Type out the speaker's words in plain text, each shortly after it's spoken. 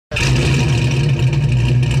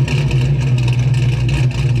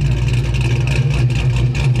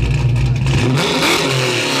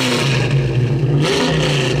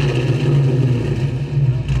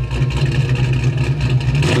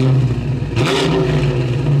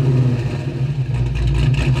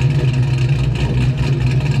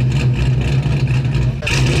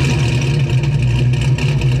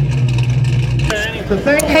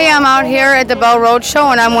I'm out here at the Bell Road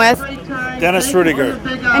Show, and I'm with Dennis Rudiger.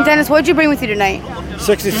 And Dennis, what'd you bring with you tonight?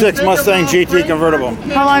 66 Mustang GT convertible.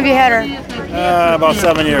 How long have you had her? About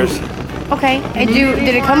 7 years. Okay. And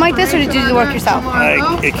did it come like this, or did you do the work yourself?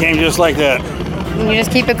 It came just like that. And you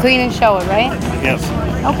just keep it clean and show it, right? Yes.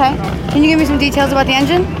 Okay. Can you give me some details about the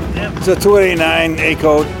engine? It's a 289 A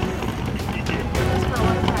code.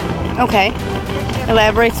 Okay.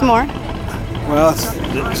 Elaborate some more. Well,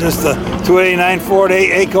 it's just a 289 Ford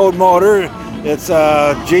A code motor. It's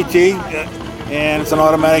a GT, and it's an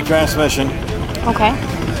automatic transmission. Okay.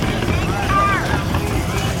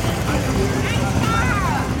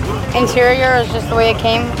 Interior is just the way it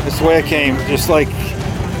came? It's the way it came, just like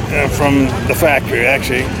from the factory,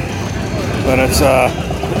 actually. But it's the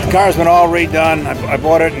car's been all redone. I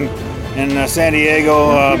bought it in San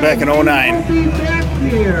Diego back in '09.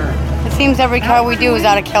 It seems every car we do is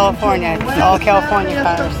out of California. It's all California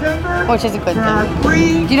cars, which is a good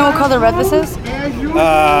thing. Do you know what color red this is?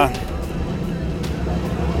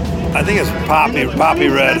 I think it's poppy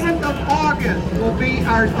red. August will be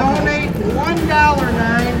our donate $1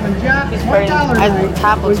 night when John The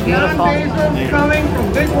top looks beautiful.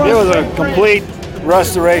 It was a complete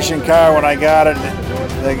restoration car when I got it.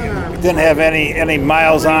 They didn't have any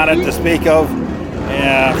miles on it to speak of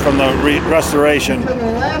from the restoration,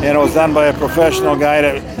 and it was done by a professional guy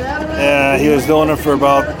that he was doing it for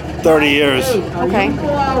about 30 years. Okay.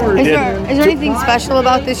 Is there anything special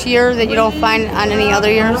about this year that you don't find on any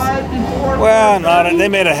other years? Well, no, they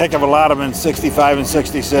made a heck of a lot of them in 65 and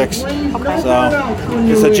 66. Okay. So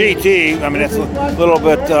it's a GT. I mean, it's a little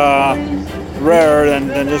bit rarer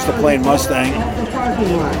than just a plain Mustang.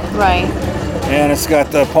 Right. And it's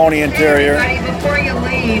got the pony interior. Before you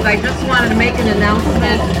leave, I just wanted to make an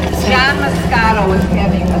announcement. John Moscato is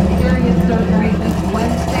having a serious surgery this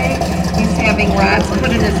Wednesday. He's having rods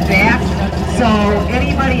put in his back. So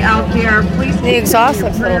anybody out there, please. The exhaust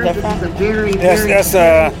looks a little different. That's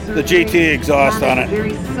the GT exhaust on it.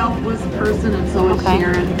 Very selfless person, and so is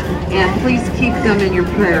Sharon. And please keep them in your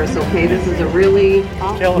prayers, okay? This is a really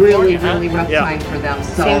rough time for them.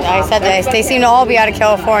 So I said that they seem to all be out of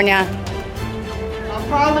California. I'll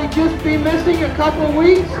probably just be missing a couple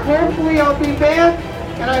weeks. Hopefully I'll be back.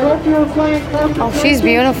 And I hope you were playing close. Oh, she's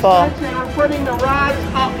beautiful.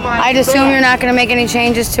 I'd assume you're not going to make any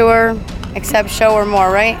changes to her, except show her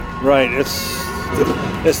more, right? Right.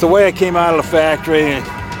 It's the way it came out of the factory.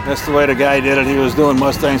 That's the way the guy did it. He was doing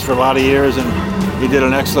Mustangs for a lot of years, and he did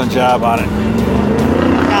an excellent job on it.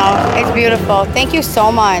 No, it's beautiful. Thank you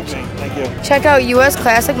so much. Okay, thank you. Check out US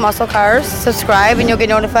Classic Muscle Cars. Subscribe, and you'll get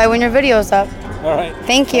notified when your video's up. All right.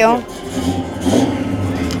 Thank you.